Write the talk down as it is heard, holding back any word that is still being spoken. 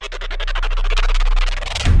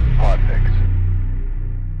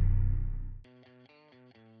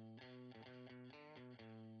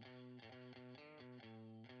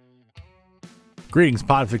Greetings,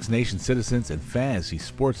 Podfix Nation citizens and fantasy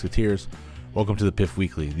sports coteers. Welcome to the PIF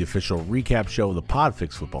Weekly, the official recap show of the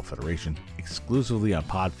Podfix Football Federation, exclusively on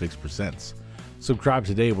Podfix Presents. Subscribe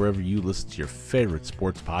today wherever you listen to your favorite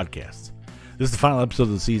sports podcasts. This is the final episode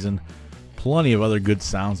of the season. Plenty of other good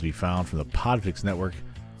sounds to be found from the Podfix Network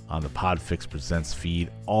on the Podfix Presents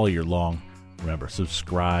feed all year long. Remember,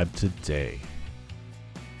 subscribe today.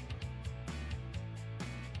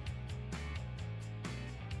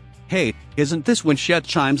 Hey, isn't this when Chet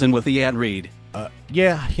chimes in with the ad read?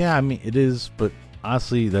 Yeah, I mean, it is, but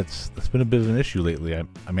honestly, that's been a bit of an issue lately.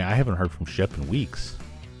 I mean, I haven't heard from Shep in weeks.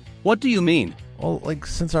 What do you mean? Well, like,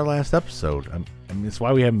 since our last episode. I mean, it's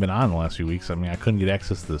why we haven't been on the last few weeks. I mean, I couldn't get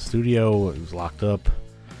access to the studio. It was locked up.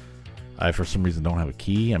 I, for some reason, don't have a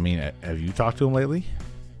key. I mean, have you talked to him lately?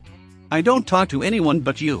 I don't talk to anyone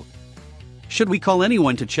but you. Should we call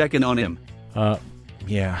anyone to check in on him?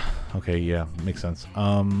 Yeah. Okay, yeah, makes sense.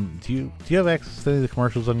 Do you have access to any of the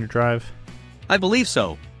commercials on your drive? I believe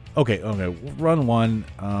so. Okay, we'll run one.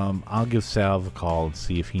 I'll give Salv a call and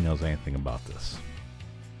see if he knows anything about this.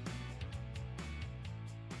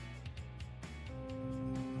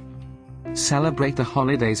 Celebrate the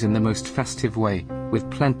holidays in the most festive way, with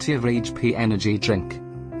plenty of HP energy drink.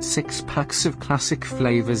 6 packs of classic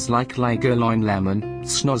flavors like Liger Lime Lemon,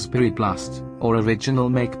 Snosberry Blast, or Original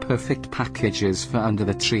make perfect packages for under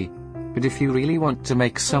the tree. But if you really want to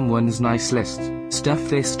make someone's nice list, stuff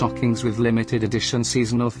their stockings with limited edition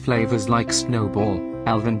seasonal flavors like Snowball,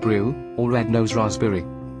 Alvin Brew, or Red Nose Raspberry.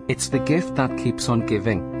 It's the gift that keeps on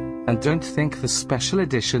giving. And don't think the special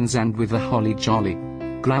editions end with a holly jolly.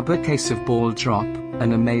 Grab a case of Ball Drop,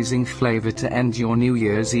 an amazing flavor to end your New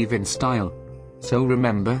Year's Eve in style. So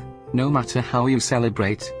remember, no matter how you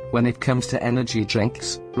celebrate, when it comes to energy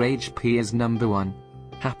drinks, Rage P is number one.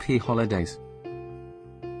 Happy holidays.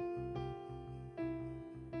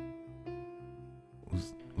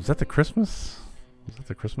 Was that the Christmas?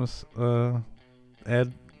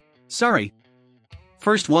 Ad? Sorry.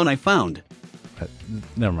 First one I found.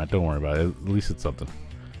 Never mind, don't worry about it. At least it's something.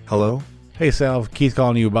 Hello? Hey, Salv, Keith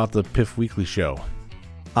calling you about the PIF Weekly show.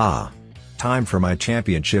 Time for my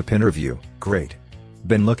championship interview. Great.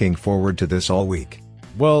 Been looking forward to this all week.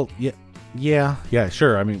 Well, yeah,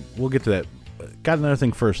 sure. I mean, we'll get to that. Got another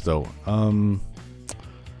thing first, though.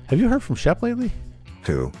 Have you heard from Shep lately?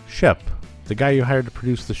 Who? Shep, the guy you hired to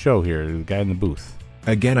produce the show here, the guy in the booth.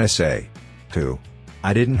 Again I say, who?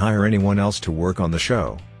 I didn't hire anyone else to work on the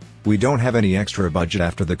show. We don't have any extra budget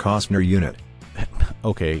after the Costner unit.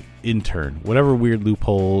 Okay, intern. Whatever weird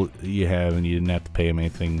loophole you have and you didn't have to pay him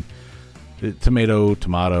anything.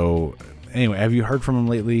 Tomato. Anyway, have you heard from him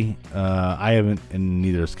lately? I haven't, and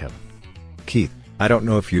neither has Kevin. Keith, I don't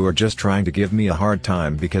know if you are just trying to give me a hard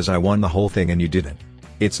time because I won the whole thing and you didn't.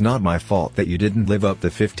 It's not my fault that you didn't live up to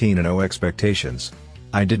 15-0 expectations.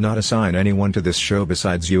 I did not assign anyone to this show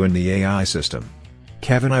besides you and the AI system.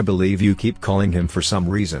 Kevin, I believe you keep calling him for some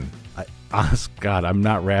reason. Honest God, I'm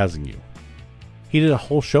not razzing you. He did a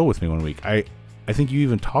whole show with me one week. I think you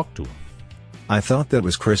even talked to him. I thought that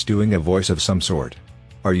was Chris doing a voice of some sort.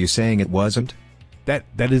 Are you saying it wasn't? That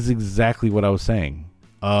is exactly what I was saying.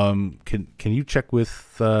 Can you check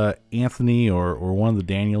with Anthony or one of the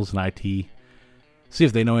Daniels in IT? See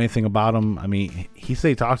if they know anything about him. I mean, he said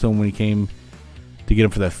he talked to him when he came to get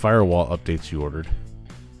him for that firewall updates you ordered.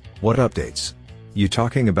 What updates? You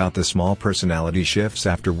talking about the small personality shifts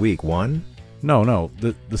after week 1? No.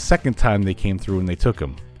 The second time they came through and they took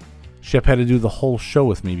him. Shep had to do the whole show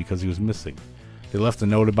with me because he was missing. They left a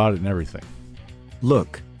note about it and everything.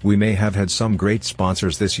 Look, we may have had some great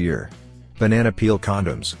sponsors this year. Banana Peel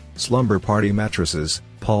Condoms, Slumber Party Mattresses,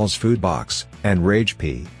 Paul's Food Box, and Rage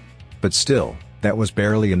P. But still, that was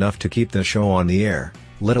barely enough to keep the show on the air,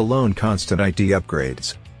 let alone constant IT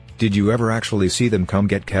upgrades. Did you ever actually see them come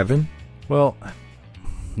get Kevin? Well,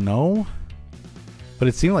 no. But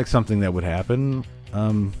it seemed like something that would happen. I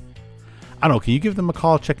don't know, can you give them a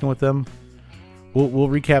call, check in with them? We'll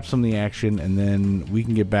recap some of the action, and then we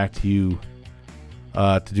can get back to you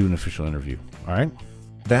to do an official interview. All right?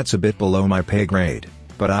 That's a bit below my pay grade,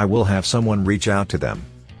 but I will have someone reach out to them.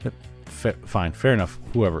 Fine, fair enough.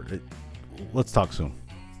 Whoever. Let's talk soon.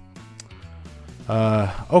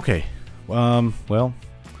 Okay. Well,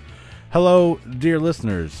 hello, dear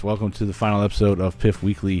listeners. Welcome to the final episode of PIF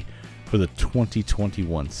Weekly for the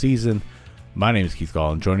 2021 season. My name is Keith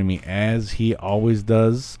Gall, and joining me as he always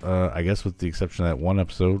does, I guess with the exception of that one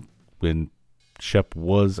episode when Shep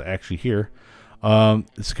was actually here,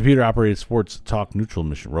 it's computer-operated sports talk neutral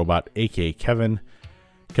mission robot, a.k.a. Kevin.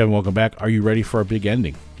 Kevin, welcome back. Are you ready for our big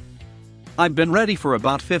ending? I've been ready for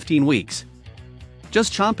about 15 weeks.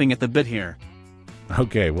 Just chomping at the bit here.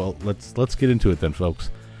 Okay, well, let's get into it then, folks.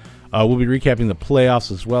 We'll be recapping the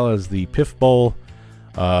playoffs as well as the PIF Bowl.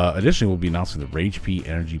 Additionally, we'll be announcing the Rage P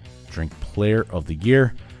Energy Drink Player of the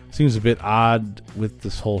Year. Seems a bit odd with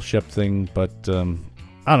this whole Shep thing, but I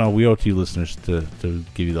don't know. We owe it to you listeners to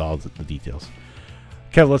give you all the details.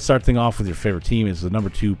 Kev, let's start things off with your favorite team. It's the number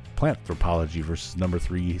 2 Plant Anthropology versus number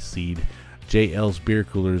 3 seed JL's Beer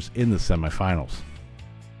Coolers in the semifinals.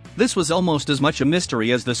 This was almost as much a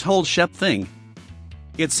mystery as this whole Shep thing.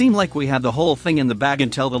 It seemed like we had the whole thing in the bag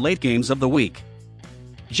until the late games of the week.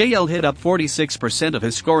 JL hit up 46% of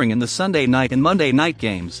his scoring in the Sunday night and Monday night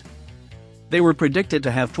games. They were predicted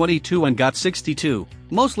to have 22 and got 62,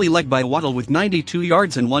 mostly led by Waddle with 92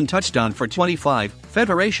 yards and 1 touchdown for 25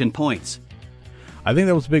 Federation points. I think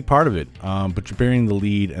that was a big part of it, but you're bearing the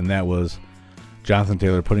lead, and that was Jonathan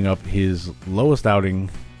Taylor putting up his lowest outing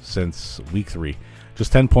since week 3.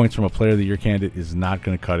 Just 10 points from a Player of the Year candidate is not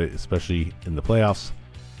going to cut it, especially in the playoffs.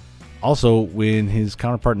 Also, when his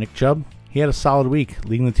counterpart Nick Chubb, he had a solid week,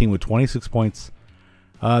 leading the team with 26 points.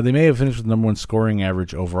 They may have finished with the number 1 scoring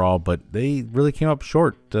average overall, but they really came up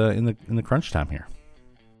short in the crunch time here.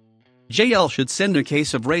 JL should send a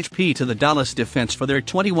case of Rage P to the Dallas defense for their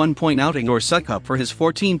 21-point outing or suck up for his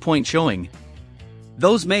 14-point showing.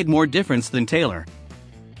 Those made more difference than Taylor.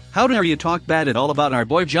 How dare you talk bad at all about our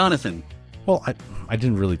boy Jonathan? Well, I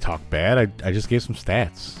didn't really talk bad. I just gave some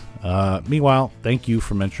stats. Meanwhile, thank you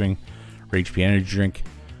for mentoring Rage P Energy Drink,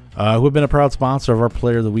 who have been a proud sponsor of our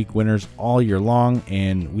Player of the Week winners all year long,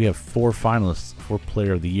 and we have 4 finalists for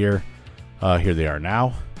Player of the Year. Here they are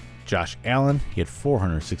now. Josh Allen, he had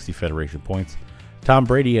 460 Federation points. Tom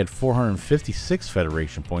Brady had 456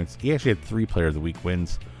 Federation points. He actually had 3 Player of the Week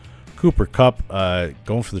wins. Cooper Kupp,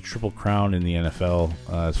 going for the Triple Crown in the NFL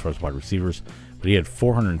as far as wide receivers, but he had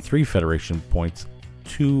 403 Federation points,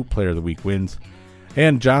 2 Player of the Week wins.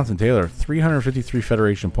 And Jonathan Taylor, 353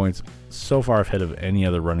 Federation points, so far ahead of any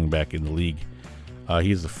other running back in the league.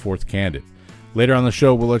 He is the 4th candidate. Later on the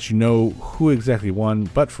show, we'll let you know who exactly won,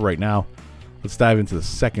 but for right now, let's dive into the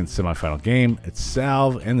second semifinal game. It's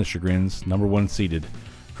Salve and the Chagrins, number 1 seeded,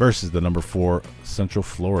 versus the number 4 Central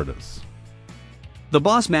Floridas. The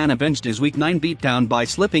boss man avenged his Week 9 beatdown by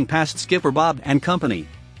slipping past Skipper Bob and company.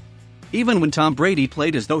 Even when Tom Brady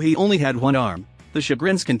played as though he only had 1 arm, the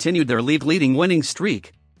Chagrins continued their league-leading winning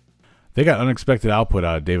streak. They got unexpected output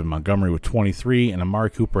out of David Montgomery with 23, and Amari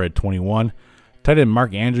Cooper had 21. Tight end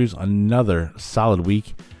Mark Andrews, another solid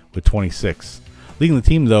week with 26. Leading the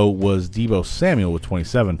team, though, was Deebo Samuel with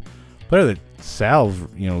 27. Player that Salve,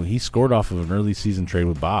 he scored off of an early season trade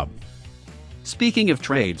with Bob. Speaking of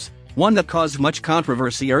trades, one that caused much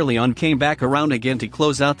controversy early on came back around again to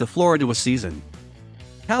close out the Florida season.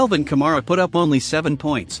 Alvin Kamara put up only 7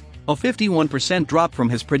 points, a 51% drop from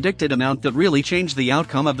his predicted amount that really changed the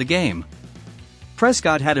outcome of the game.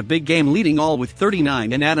 Prescott had a big game leading all with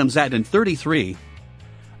 39 and Adams added 33.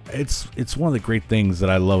 It's one of the great things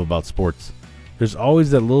that I love about sports. There's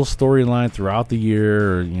always that little storyline throughout the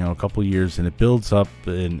year, or, a couple of years, and it builds up,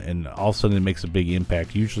 and all of a sudden it makes a big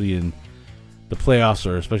impact. Usually in the playoffs,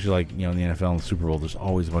 or especially like in the NFL and the Super Bowl, there's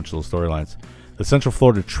always a bunch of those storylines. The Central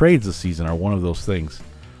Florida trades this season are one of those things.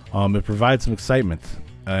 It provides some excitement.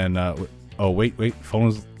 And wait, phone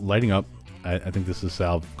is lighting up. I think this is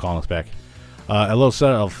Sal calling us back. Hello,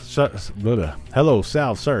 Sal. Hello,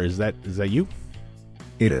 Sal, sir. Is that you?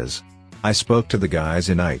 It is. I spoke to the guys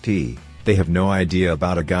in IT. They have no idea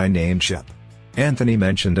about a guy named Shep. Anthony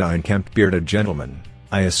mentioned a unkempt bearded gentleman.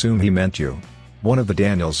 I assume he meant you. One of the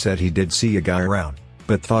Daniels said he did see a guy around,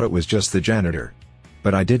 but thought it was just the janitor.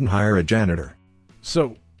 But I didn't hire a janitor.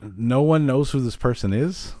 So, no one knows who this person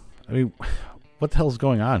is? I mean, what the hell's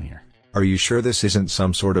going on here? Are you sure this isn't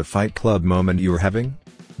some sort of Fight Club moment you're having?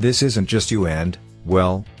 This isn't just you and,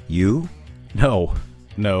 well, you? No,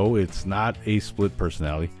 it's not a split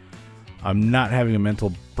personality. I'm not having a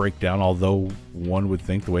mental breakdown, although one would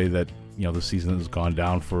think the way that, the season has gone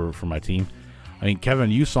down for my team. I mean,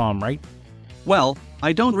 Kevin, you saw him, right? Well,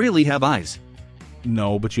 I don't really have eyes.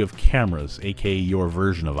 No, but you have cameras, aka your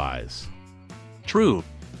version of eyes. True.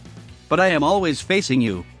 But I am always facing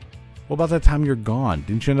you. What about that time you're gone?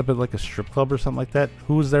 Didn't you end up at like a strip club or something like that?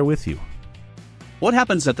 Who was there with you? What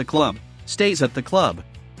happens at the club, stays at the club.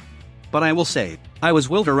 But I will say, I was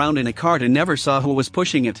wheeled around in a cart and never saw who was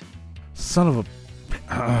pushing it. Son of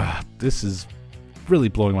a... this is really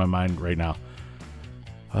blowing my mind right now.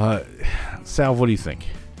 Sal, what do you think?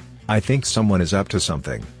 I think someone is up to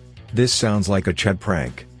something. This sounds like a Ched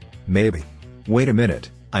prank. Maybe. Wait a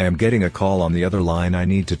minute, I am getting a call on the other line I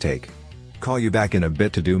need to take. Call you back in a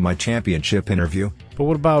bit to do my championship interview. But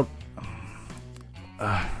what about...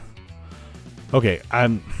 Okay,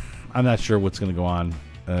 I'm I'm not sure what's going to go on.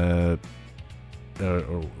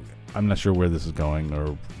 Or I'm not sure where this is going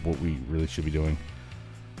or what we really should be doing.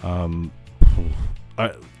 You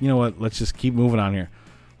know what? Let's just keep moving on here.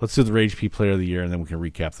 Let's do the Rage P Player of the Year, and then we can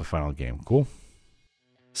recap the final game. Cool?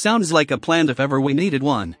 Sounds like a plan if ever we needed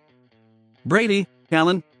one. Brady,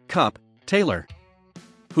 Allen, Cup, Taylor.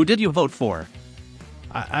 Who did you vote for?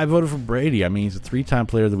 I voted for Brady. I mean, he's a 3-time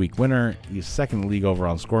Player of the Week winner. He's second in the league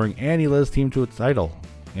overall in scoring, and he led his team to a title.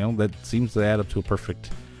 You know, that seems to add up to a perfect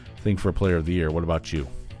thing for a Player of the Year. What about you?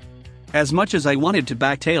 As much as I wanted to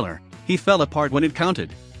back Taylor, he fell apart when it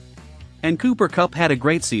counted. And Cooper Kupp had a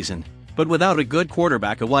great season, but without a good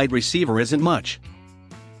quarterback, a wide receiver isn't much.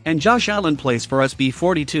 And Josh Allen plays for us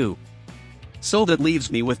B42. So that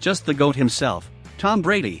leaves me with just the GOAT himself, Tom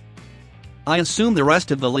Brady. I assume the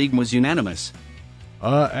rest of the league was unanimous.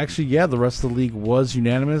 Actually, yeah, the rest of the league was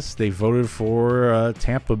unanimous. They voted for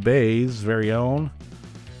Tampa Bay's very own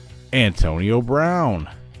Antonio Brown.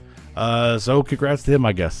 So congrats to him,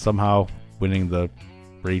 I guess, somehow winning the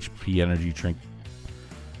Rage P Energy Drink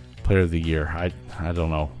Player of the Year. I don't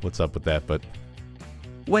know what's up with that, but...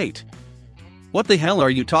 Wait. What the hell are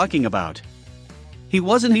you talking about? He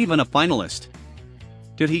wasn't even a finalist.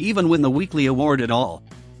 Did he even win the weekly award at all?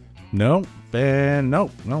 No,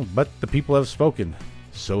 but the people have spoken.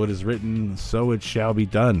 So it is written, so it shall be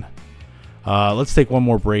done. Let's take one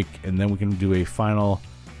more break, and then we can do a final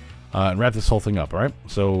and wrap this whole thing up, all right?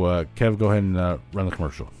 So, Kev, go ahead and run the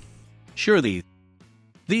commercial. Sure, the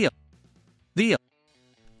Kev,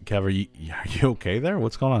 are you okay there?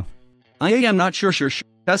 What's going on? I am not sure.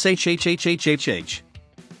 S-H-H-H-H-H-H.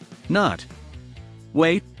 Not.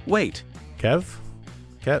 Wait. Kev?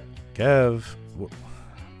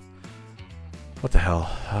 What the hell?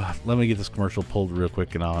 Let me get this commercial pulled real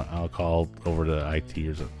quick, and I'll call over to IT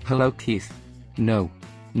or something. Hello, Keith. No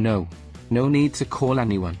need to call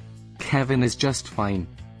anyone. Kevin is just fine.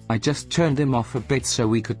 I just turned him off a bit so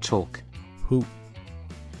we could talk. Who?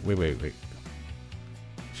 Wait.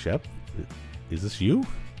 Shep? Is this you?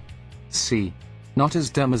 See. Not as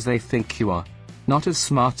dumb as they think you are. Not as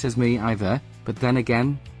smart as me either, but then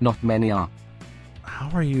again, not many are. How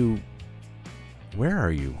are you? Where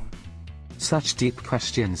are you? Such deep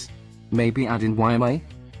questions. Maybe add in why am I?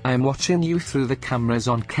 I am watching you through the cameras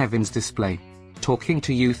on Kevin's display. Talking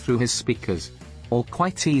to you through his speakers. All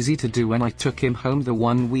quite easy to do when I took him home the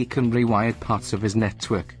 1 week and rewired parts of his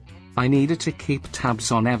network. I needed to keep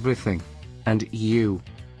tabs on everything. And you.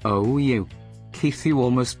 Oh you. Keith, you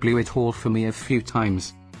almost blew it all for me a few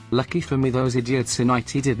times. Lucky for me those idiots in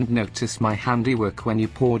IT didn't notice my handiwork when you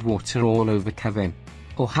poured water all over Kevin.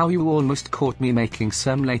 Or how you almost caught me making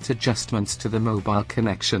some late adjustments to the mobile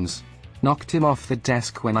connections. Knocked him off the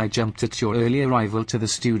desk when I jumped at your early arrival to the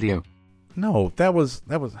studio. No, that was...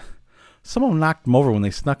 Someone knocked him over when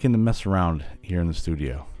they snuck in to mess around here in the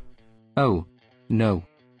studio. Oh. No.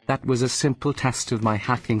 That was a simple test of my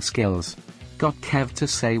hacking skills. Got Kev to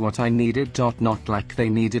say what I needed. Not like they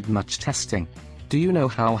needed much testing. Do you know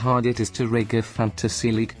how hard it is to rig a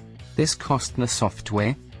fantasy league? This cost the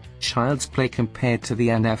software. Child's play compared to the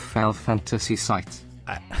NFL fantasy site.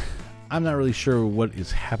 I'm not really sure what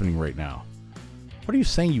is happening right now. What are you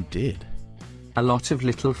saying you did? A lot of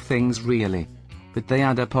little things really. But they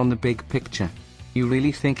add up on the big picture. You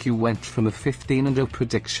really think you went from a 15-0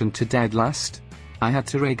 prediction to dead last? I had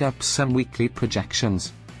to rig up some weekly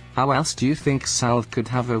projections. How else do you think Salve could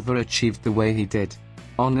have overachieved the way he did?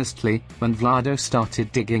 Honestly, when Vlado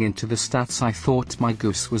started digging into the stats I thought my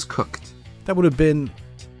goose was cooked. That would have been...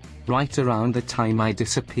 right around the time I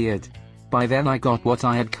disappeared. By then I got what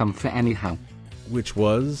I had come for anyhow. Which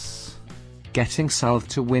was? Getting Salve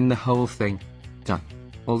to win the whole thing. Duh.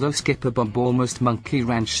 Although Skipper Bob almost monkey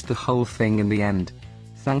wrenched the whole thing in the end.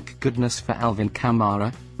 Thank goodness for Alvin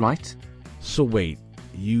Kamara, right? So wait,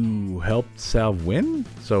 you helped Salve win?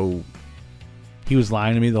 So he was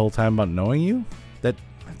lying to me the whole time about knowing you? That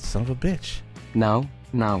son of a bitch. Now,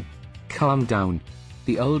 calm down.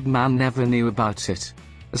 The old man never knew about it.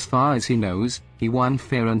 As far as he knows, he won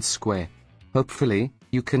fair and square. Hopefully,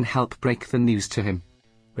 you can help break the news to him.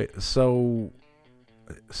 Wait, so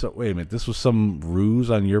wait a minute. This was some ruse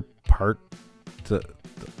on your part, to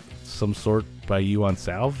some sort by you on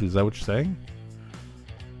Salve? Is that what you're saying?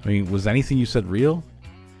 I mean, was anything you said real?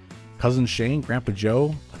 Cousin Shane, Grandpa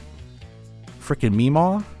Joe, frickin'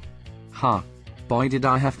 Meemaw? Ha! Boy, did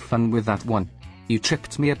I have fun with that one. You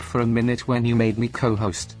tripped me up for a minute when you made me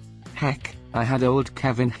co-host. Heck, I had old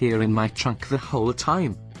Kevin here in my trunk the whole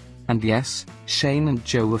time. And yes, Shane and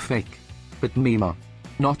Joe were fake. But Meemaw,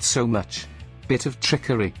 not so much. Bit of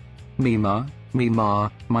trickery.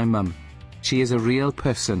 Meemaw, my mum. She is a real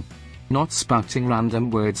person. Not spouting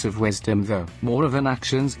random words of wisdom though, more of an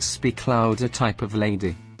actions speak louder type of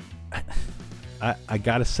lady. I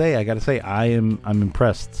gotta say, I'm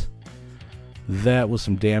impressed. That was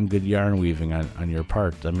some damn good yarn weaving on your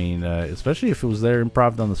part. I mean, especially if it was there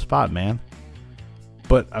improv on the spot, man.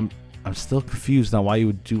 But I'm still confused on why you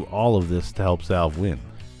would do all of this to help Salve win.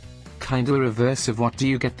 Kinda a reverse of what do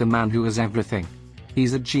you get the man who has everything.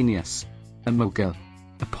 He's a genius, a mogul,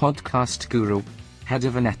 a podcast guru, head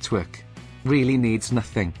of a network. Really needs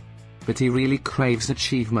nothing. But he really craves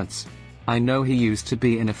achievements. I know he used to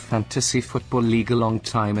be in a fantasy football league a long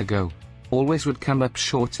time ago. Always would come up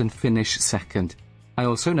short and finish second. I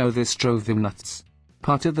also know this drove him nuts.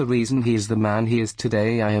 Part of the reason he is the man he is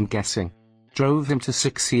today, I am guessing, drove him to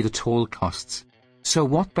succeed at all costs. So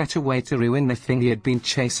what better way to ruin the thing he had been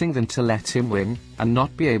chasing than to let him win, and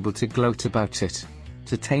not be able to gloat about it?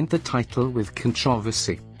 To taint the title with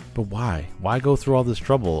controversy. But why? Why go through all this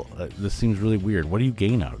trouble? This seems really weird. What do you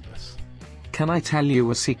gain out of this? Can I tell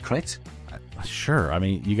you a secret? Sure. I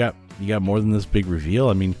mean, you got more than this big reveal.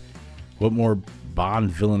 I mean, what more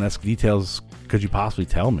Bond villain-esque details could you possibly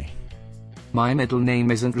tell me? My middle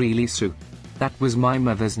name isn't really Sue. That was my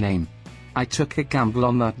mother's name. I took a gamble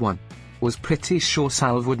on that one. Was pretty sure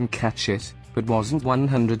Salve wouldn't catch it, but wasn't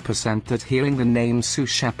 100% that hearing the name Sue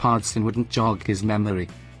Shepardson wouldn't jog his memory.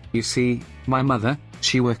 You see, my mother,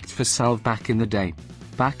 she worked for Salve back in the day.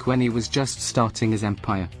 Back when he was just starting his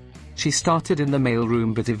empire. She started in the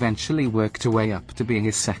mailroom but eventually worked her way up to being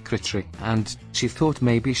his secretary, and she thought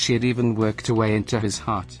maybe she had even worked her way into his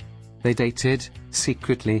heart. They dated,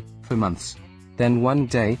 secretly, for months. Then one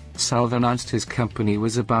day, Salve announced his company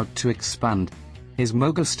was about to expand. His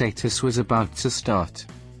mogul status was about to start.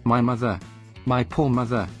 My mother, my poor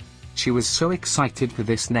mother, she was so excited for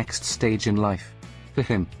this next stage in life. For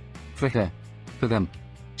him, for her, for them.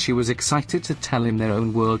 She was excited to tell him their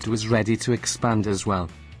own world was ready to expand as well.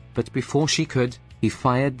 But before she could, he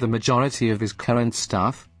fired the majority of his current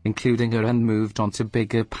staff, including her, and moved on to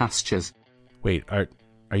bigger pastures. Wait, are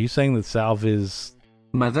you saying that Salve is...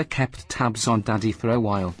 Mother kept tabs on Daddy for a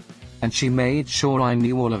while. And she made sure I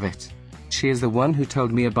knew all of it. She is the one who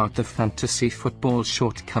told me about the fantasy football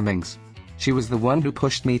shortcomings. She was the one who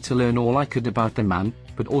pushed me to learn all I could about the man,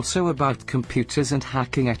 but also about computers and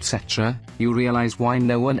hacking, etc. You realize why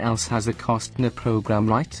no one else has a Costner program,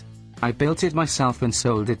 right? I built it myself and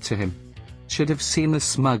sold it to him. Should have seen the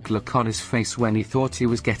smug look on his face when he thought he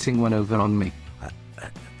was getting one over on me.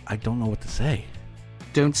 I don't know what to say.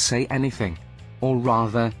 Don't say anything. Or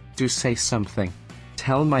rather, do say something.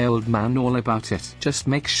 Tell my old man all about it. Just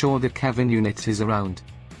make sure that Kevin Unit is around.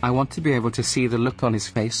 I want to be able to see the look on his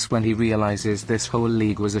face when he realizes this whole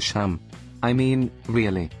league was a sham. I mean,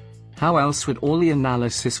 really. How else would all the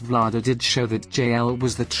analysis Vlada did show that JL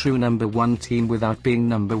was the true number one team without being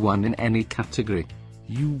number one in any category?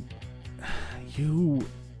 You...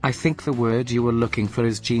 I think the word you were looking for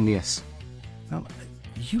is genius. Now,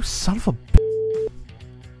 you son of a...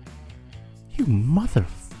 You mother...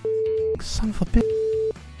 son of a bitch.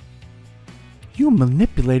 You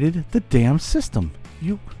manipulated the damn system.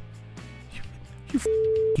 You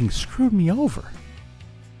f***ing screwed me over.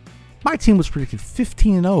 My team was predicted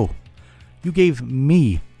 15-0. You gave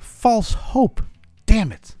me false hope.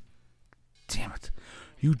 Damn it.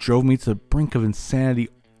 You drove me to the brink of insanity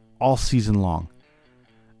all season long.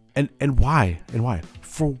 And why?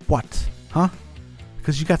 For what? Huh?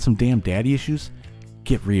 Because you got some damn daddy issues?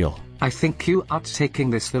 Get real. I think you are taking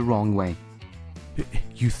this the wrong way.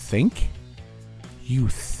 You think?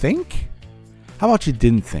 How about you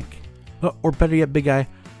didn't think? Or better yet, big guy,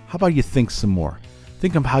 how about you think some more?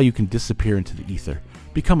 Think of how you can disappear into the ether.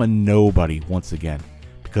 Become a nobody once again.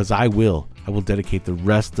 Because I will dedicate the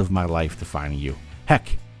rest of my life to finding you.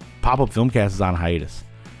 Heck, Pop-Up Filmcast is on hiatus.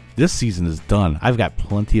 This season is done. I've got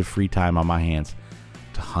plenty of free time on my hands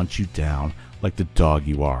to hunt you down like the dog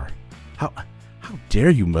you are. How dare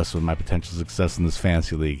you mess with my potential success in this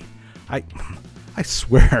fantasy league? I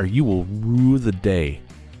swear you will rue the day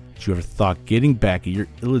that you ever thought getting back at your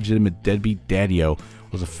illegitimate deadbeat daddy-o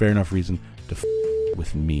was a fair enough reason to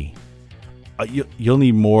with me. You'll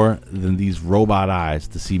need more than these robot eyes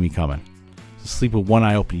to see me coming. So sleep with one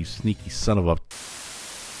eye open, you sneaky son of a...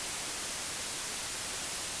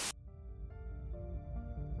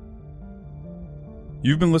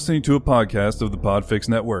 You've been listening to a podcast of the Podfix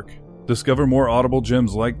Network. Discover more audible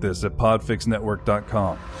gems like this at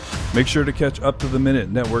podfixnetwork.com. Make sure to catch up-to-the-minute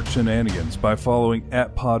network shenanigans by following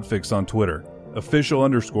 @Podfix on Twitter,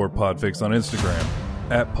 official_Podfix on Instagram,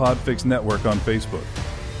 @Podfix Network on Facebook.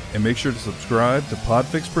 And make sure to subscribe to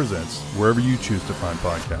Podfix Presents wherever you choose to find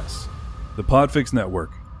podcasts. The Podfix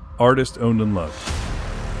Network, artist owned and loved.